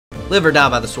Live or die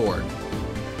by the sword.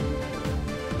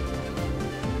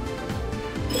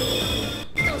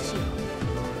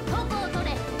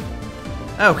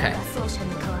 Okay.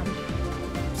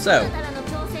 So,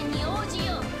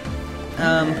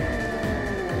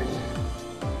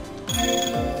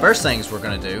 first things we're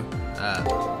gonna do,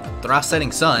 thrice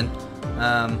setting sun.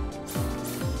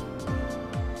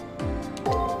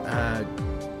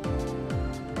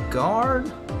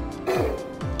 Guard?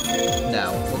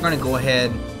 No, we're gonna go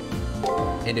ahead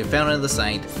and do Fountain of the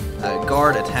Saint.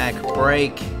 Guard, attack,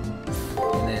 break,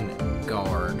 and then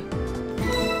guard.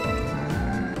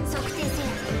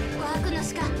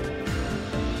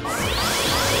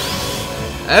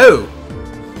 Oh!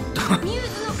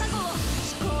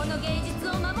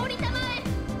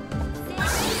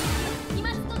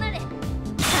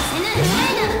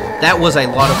 That was a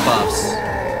lot of buffs.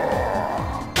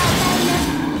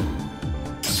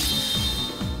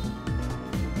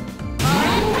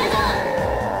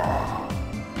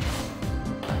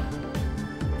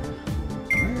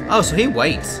 Oh, so he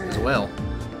waits as well.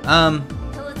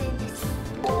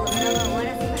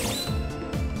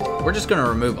 We're just gonna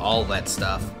remove all that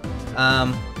stuff.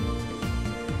 I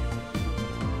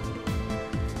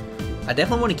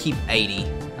definitely want to keep 80.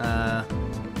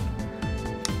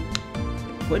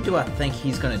 What do I think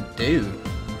he's gonna do?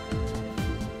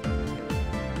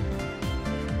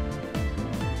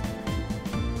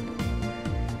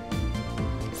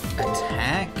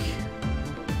 Attack?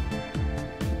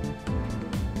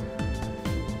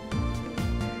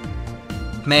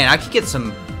 Man, I could get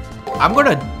some... I'm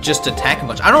gonna just attack a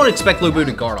bunch. I don't expect Lu Bu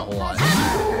to guard a whole lot.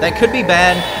 That could be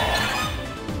bad.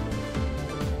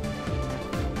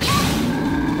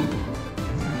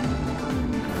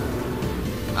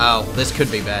 Oh, this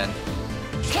could be bad.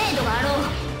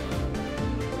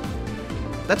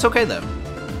 That's okay, though.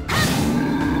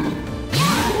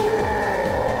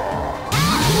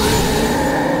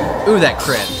 Ooh, that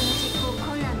crit.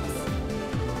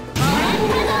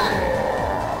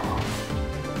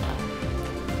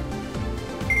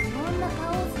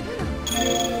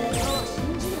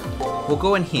 We'll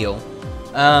go and heal.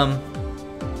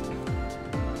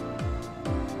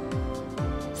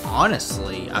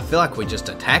 Honestly, I feel like we just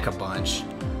attack a bunch.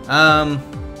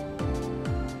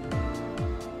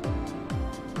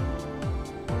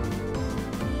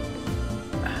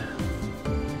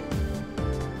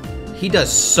 He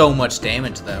does so much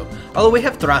damage, though. Although we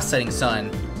have Thrice Setting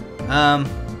Sun.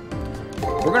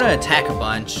 We're gonna attack a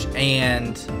bunch,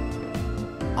 and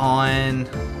on...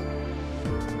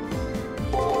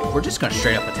 We're just gonna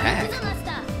straight up attack.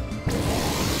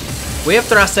 We have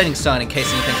Thrice Setting Sun in case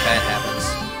anything bad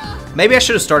happens. Maybe I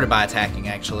should have started by attacking,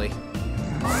 actually.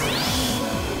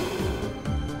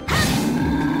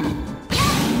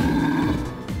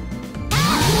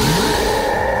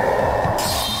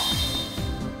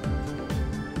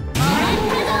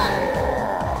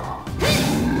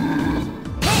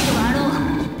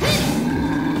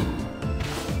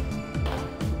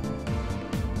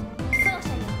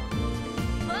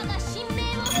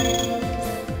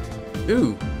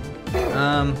 Ooh.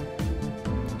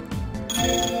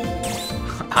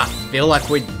 I feel like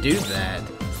we do that.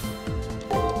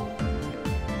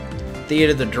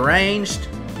 Theater of the Deranged.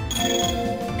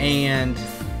 And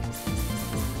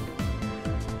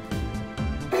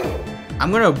I'm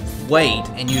gonna wait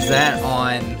and use that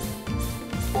on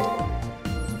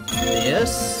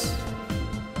this.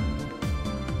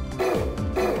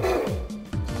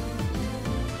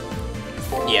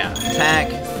 Yeah, attack.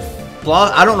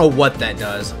 I don't know what that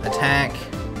does. Attack.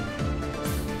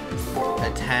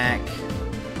 Attack.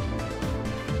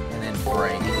 And then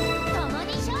break.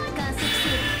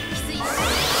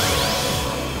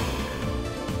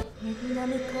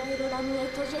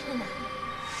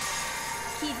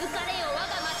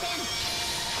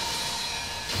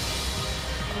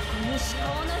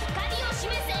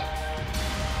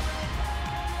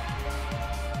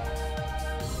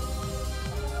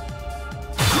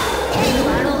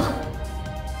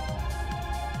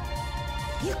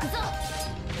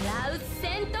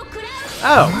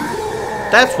 Oh,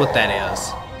 that's what that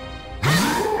is.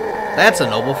 That's a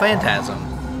noble phantasm.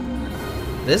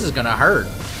 This is gonna hurt.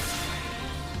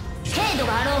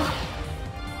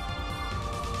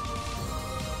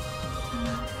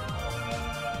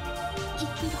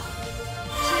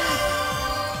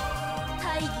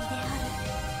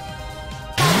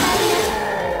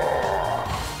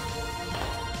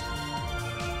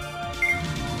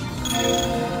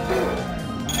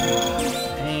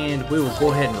 We will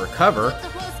go ahead and recover.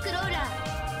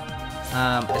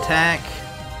 Attack.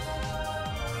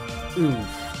 Ooh.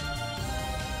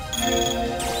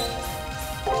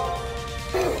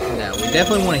 No, we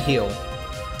definitely want to heal.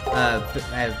 Not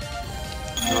bad.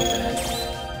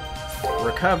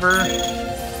 Recover.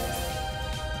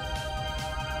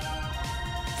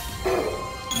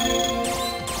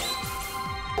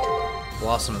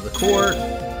 Blossom of the Court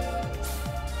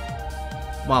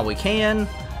while we can,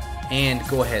 and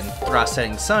go ahead and thrice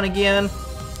setting sun again.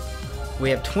 We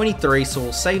have 23, so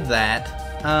we'll save that.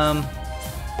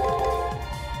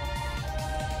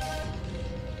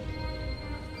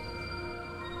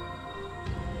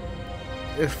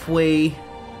 If we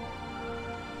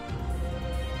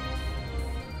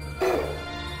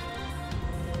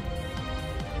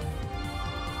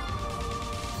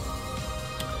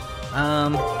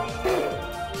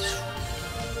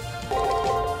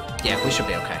yeah, we should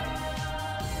be okay.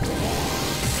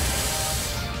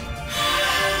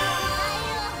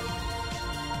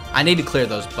 I need to clear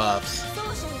those buffs.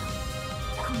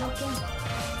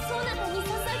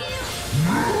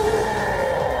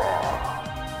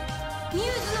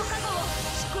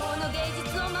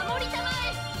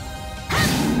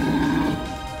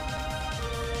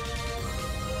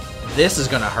 This is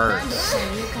gonna hurt.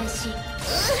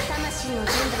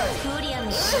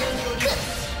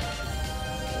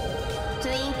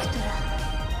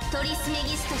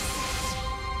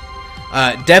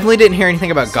 Definitely didn't hear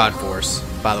anything about God Force,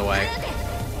 by the way.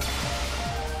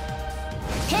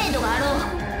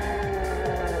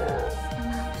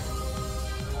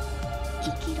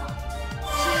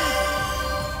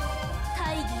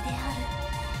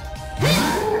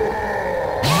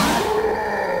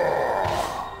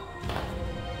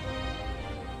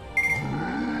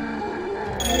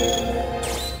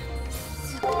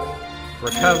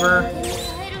 Recover.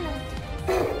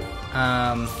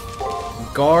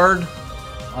 Guard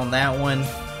on that one.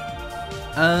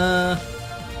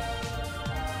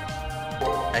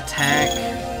 Attack.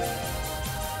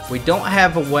 We don't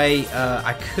have a way.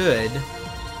 I could.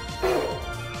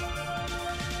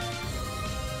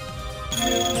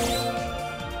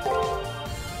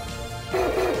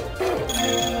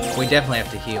 We definitely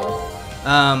have to heal.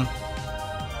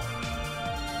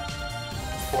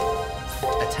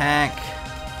 Attack.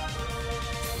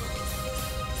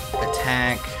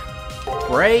 Attack.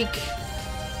 Break.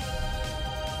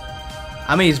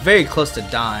 I mean, he's very close to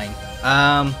dying.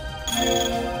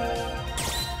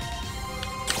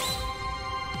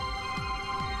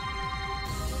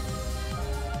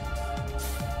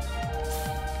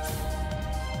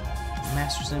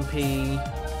 Master's MP.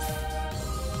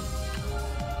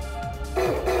 You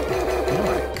know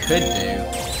what I could do?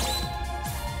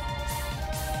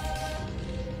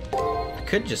 I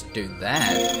could just do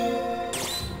that.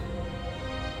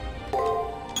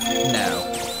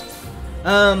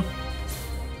 No.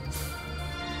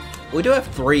 We do have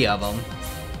 3 of them.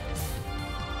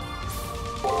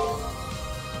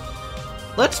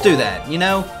 Let's do that, you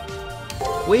know?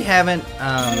 We haven't,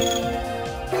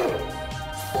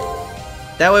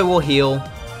 that way we'll heal.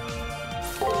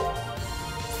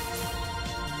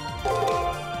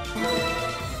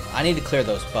 I need to clear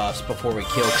those buffs before we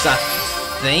kill, because I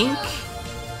think...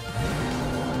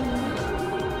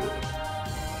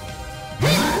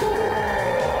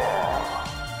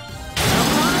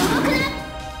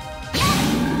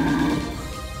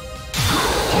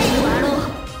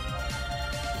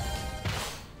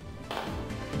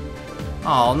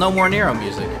 Oh, no more Nero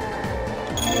music.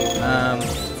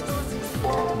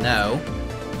 No.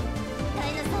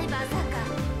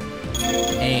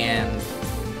 And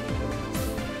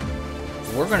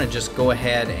we're gonna just go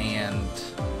ahead and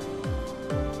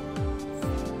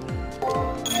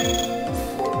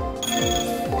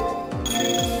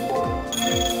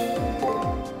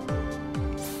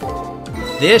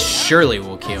this surely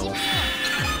will kill.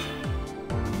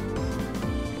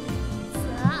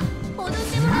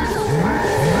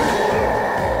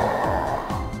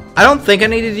 I don't think I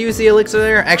needed to use the elixir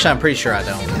there. Actually, I'm pretty sure I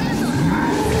don't.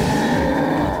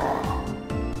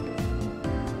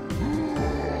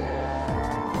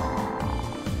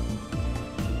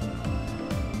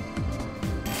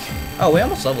 Oh, we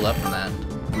almost leveled up from that.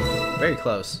 Very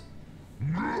close.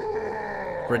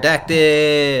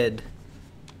 Redacted!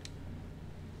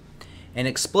 An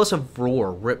explosive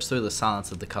roar rips through the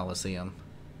silence of the Colosseum.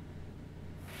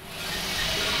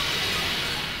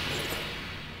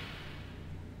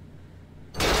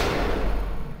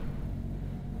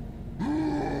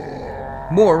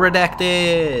 More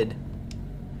redacted!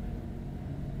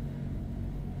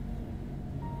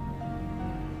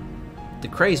 The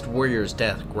crazed warrior's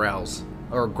death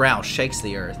growl shakes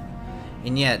the earth,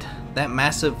 and yet that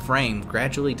massive frame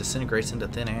gradually disintegrates into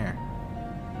thin air.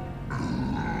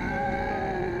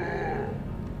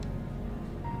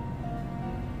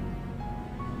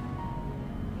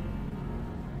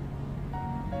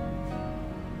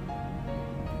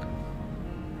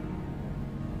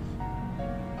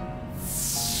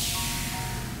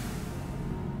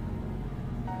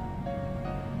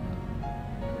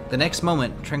 The next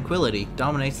moment, tranquility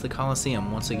dominates the Colosseum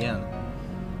once again.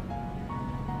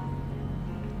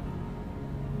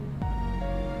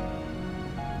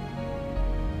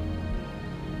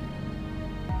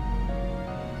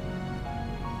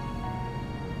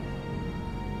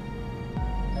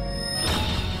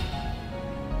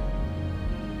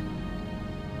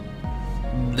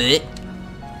 Blech.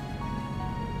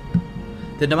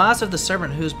 The demise of the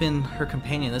servant who's been her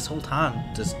companion this whole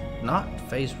time does not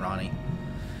faze Ronnie.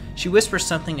 She whispers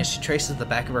something as she traces the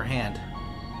back of her hand,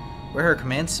 where her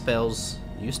command spells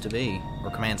used to be,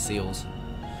 or command seals.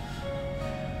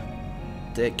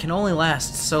 That can only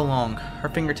last so long. Her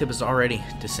fingertip is already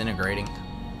disintegrating.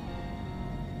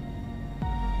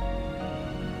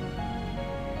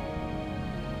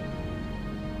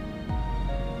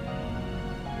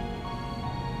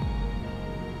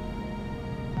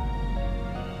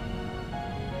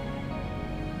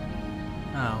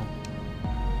 Oh.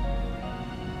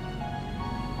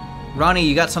 Ronnie,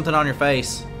 you got something on your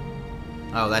face.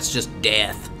 Oh, that's just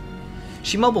death.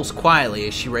 She mumbles quietly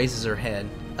as she raises her head,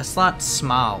 a slight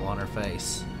smile on her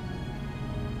face.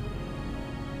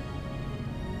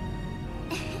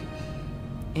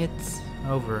 It's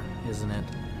over, isn't it?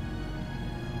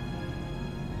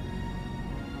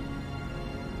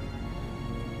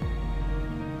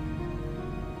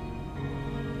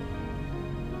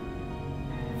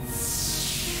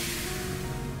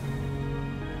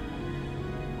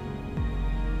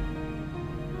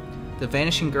 The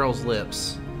vanishing girl's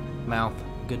lips mouth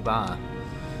goodbye.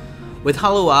 With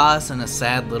hollow eyes and a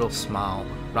sad little smile,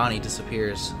 Ronnie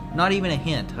disappears. Not even a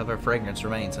hint of her fragrance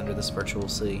remains under this virtual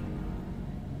sea.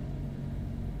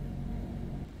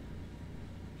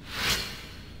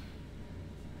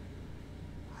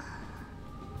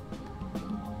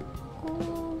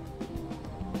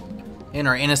 And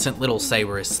our innocent little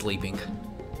saber is sleeping.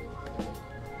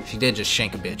 She did just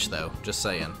shank a bitch, though. Just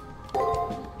saying.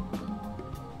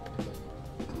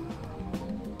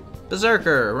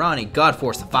 Berserker, Ronnie,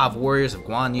 Godforce, the 5 warriors of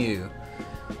Guan Yu.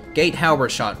 Gate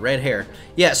halberd shot, red hair.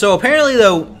 Yeah, so apparently,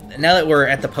 though, now that we're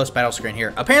at the post-battle screen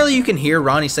here, apparently you can hear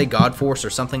Ronnie say Godforce or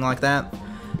something like that.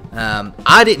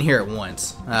 I didn't hear it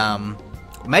once.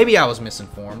 Maybe I was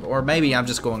misinformed, or maybe I'm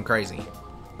just going crazy.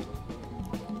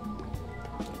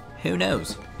 Who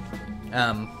knows?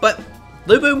 But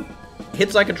Lu Bu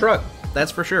hits like a truck,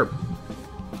 that's for sure.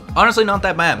 Honestly, not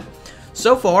that bad.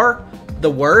 So far,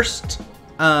 the worst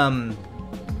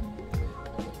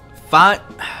fight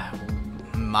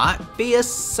might be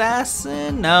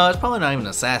assassin. No, it's probably not even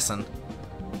assassin.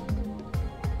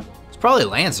 It's probably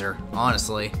Lancer,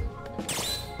 honestly.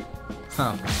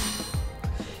 Huh.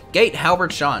 Gate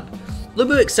halberd shot. Lu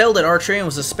Bu excelled at archery and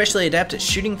was especially adept at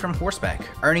shooting from horseback,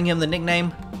 earning him the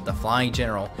nickname the Flying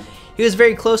General. He was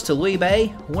very close to Liu Bei,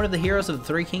 one of the heroes of the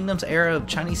Three Kingdoms era of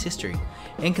Chinese history,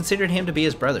 and considered him to be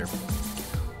his brother.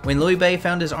 When Liu Bei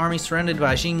found his army surrounded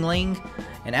by Jingling,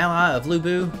 an ally of Lu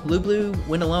Bu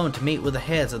went alone to meet with the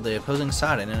heads of the opposing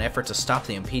side in an effort to stop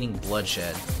the impending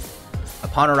bloodshed.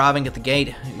 Upon arriving at the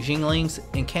gate, Jingling's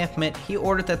encampment, he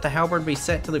ordered that the halberd be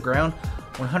set to the ground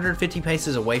 150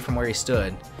 paces away from where he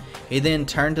stood. He then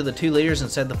turned to the 2 leaders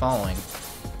and said the following: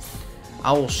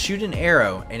 I will shoot an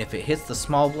arrow, and if it hits the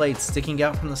small blade sticking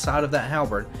out from the side of that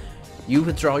halberd, you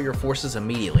withdraw your forces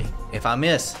immediately. If I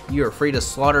miss, you are free to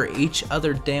slaughter each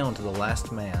other down to the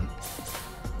last man.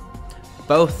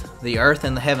 Both the earth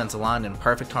and the heavens aligned in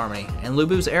perfect harmony, and Lu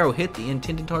Bu's arrow hit the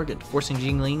intended target, forcing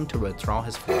Jingling to withdraw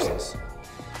his forces.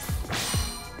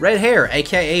 Red hair,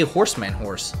 aka Horseman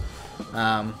Horse.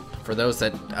 For those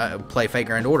that play Fate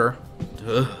Grand Order,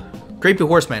 creepy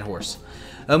Horseman Horse.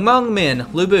 Among men,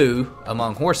 Lu Bu,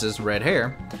 among horses, red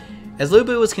hair. As Lu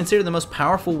Bu was considered the most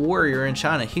powerful warrior in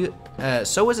China,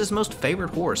 so was his most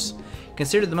favored horse,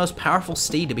 considered the most powerful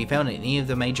steed to be found in any of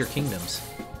the major kingdoms.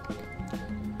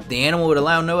 The animal would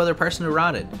allow no other person to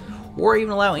ride it, or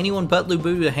even allow anyone but Lu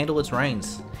Bu to handle its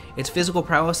reins. Its physical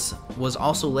prowess was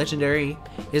also legendary.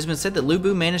 It has been said that Lu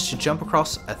Bu managed to jump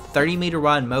across a 30-meter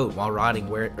wide moat while riding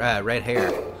red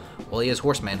hair. Well, he is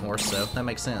Horseman Horse, so that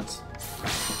makes sense.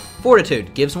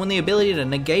 Fortitude gives one the ability to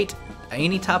negate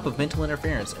any type of mental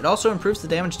interference. It also improves the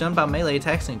damage done by melee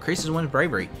attacks and increases one's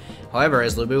bravery. However,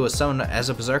 as Lu Bu was sown as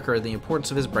a berserker, the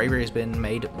importance of his bravery has been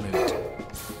made moot.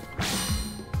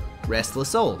 Restless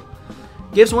Soul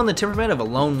gives one the temperament of a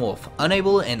lone wolf,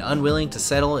 unable and unwilling to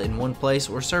settle in one place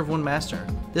or serve one master.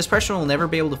 This person will never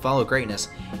be able to follow greatness,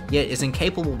 yet is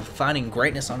incapable of finding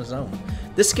greatness on his own.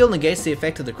 This skill negates the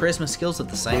effect of the charisma skills at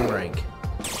the same rank.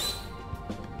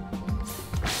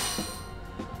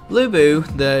 Lu Bu,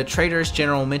 the traitorous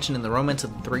general mentioned in the Romance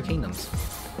of the Three Kingdoms.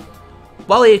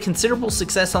 While he had considerable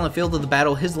success on the field of the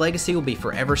battle, his legacy will be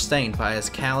forever stained by his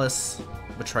callous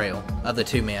betrayal of the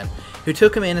two men who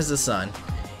took him in as a son.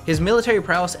 His military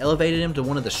prowess elevated him to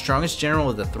one of the strongest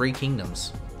generals of the Three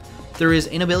Kingdoms. Through his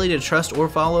inability to trust or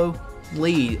follow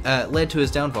led to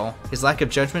his downfall. His lack of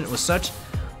judgment was such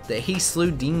that he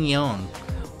slew Ding Yang,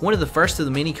 one of the first of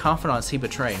the many confidants he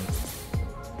betrayed.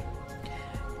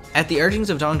 At the urgings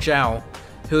of Dong Zhao,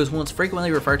 who was once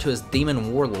frequently referred to as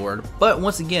Demon Warlord, but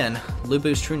once again, Lu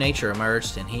Bu's true nature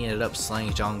emerged and he ended up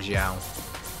slaying Zhang Jiao.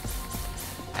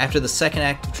 After the second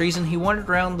act of treason, he wandered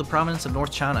around the province of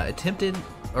North China,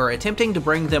 attempting to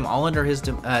bring them all under his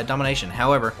domination.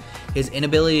 However, his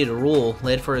inability to rule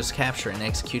led for his capture and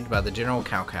executed by the General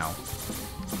Cao Cao.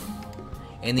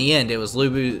 In the end, it was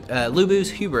Lu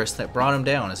Bu's hubris that brought him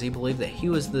down, as he believed that he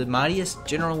was the mightiest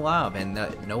general alive and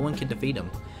that no one could defeat him.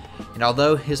 And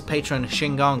although his patron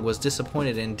Shingang was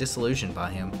disappointed and disillusioned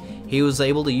by him, he was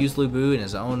able to use Lu Bu in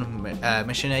his own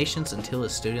machinations until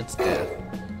his student's death.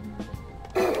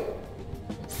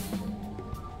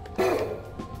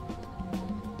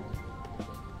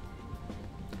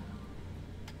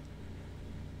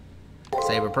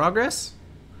 Save of progress.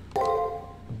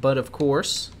 But of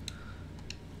course...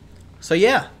 So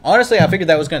yeah, honestly, I figured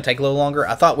that was going to take a little longer.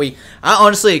 I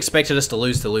honestly expected us to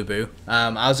lose to Lu Bu.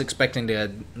 I was expecting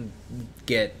to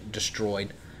get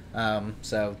destroyed.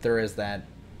 So there is that.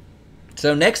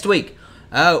 So next week,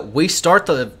 we start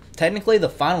technically the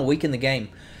final week in the game.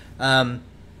 I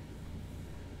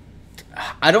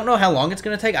don't know how long it's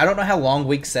going to take. I don't know how long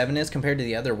week 7 is compared to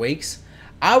the other weeks.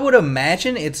 I would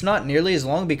imagine it's not nearly as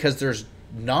long because there's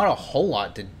not a whole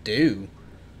lot to do.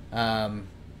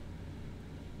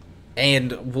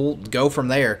 And we'll go from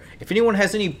there. If anyone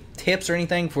has any tips or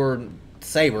anything for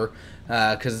Saber,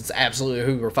 because it's absolutely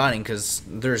who we're fighting, because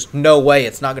there's no way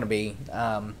it's not going to be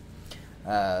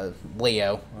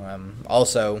Leo.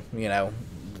 Also, you know,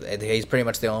 he's pretty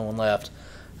much the only one left.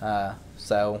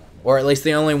 So, or at least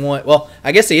the only one. Well,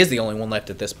 I guess he is the only one left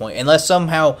at this point, unless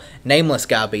somehow Nameless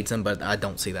guy beats him. But I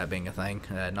don't see that being a thing.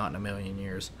 Not in a million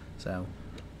years. So,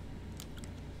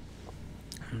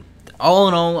 all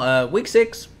in all, week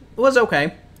 6 was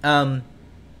okay.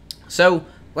 So,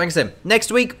 like I said,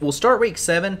 next week we'll start week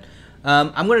 7.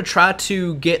 I'm going to try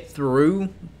to get through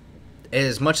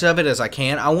as much of it as I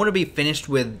can. I want to be finished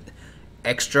with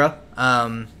extra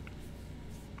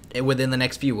within the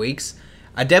next few weeks.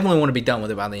 I definitely want to be done with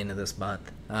it by the end of this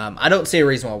month. I don't see a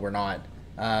reason why we're not.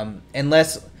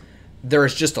 Unless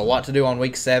there's just a lot to do on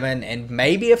week 7, and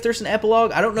maybe if there's an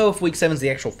epilogue. I don't know if week 7 is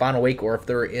the actual final week, or if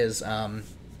there is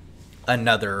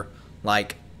another,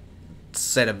 like,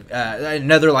 set of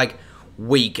another like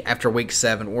week after week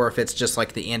 7, or if it's just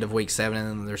like the end of week 7 and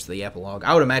then there's the epilogue.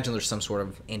 I would imagine there's some sort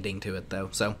of ending to it though.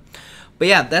 So, but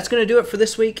yeah, that's gonna do it for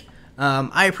this week.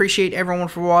 I appreciate everyone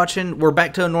for watching. We're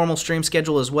back to a normal stream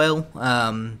schedule as well.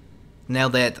 Now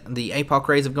that the APOC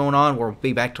raids have gone on, we'll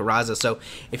be back to Ryza. So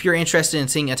if you're interested in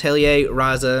seeing Atelier,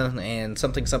 Ryza, and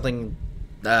something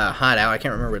Hideout, I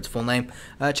can't remember its full name,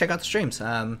 check out the streams.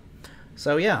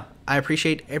 So yeah, I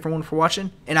appreciate everyone for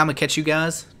watching, and I'm going to catch you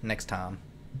guys next time.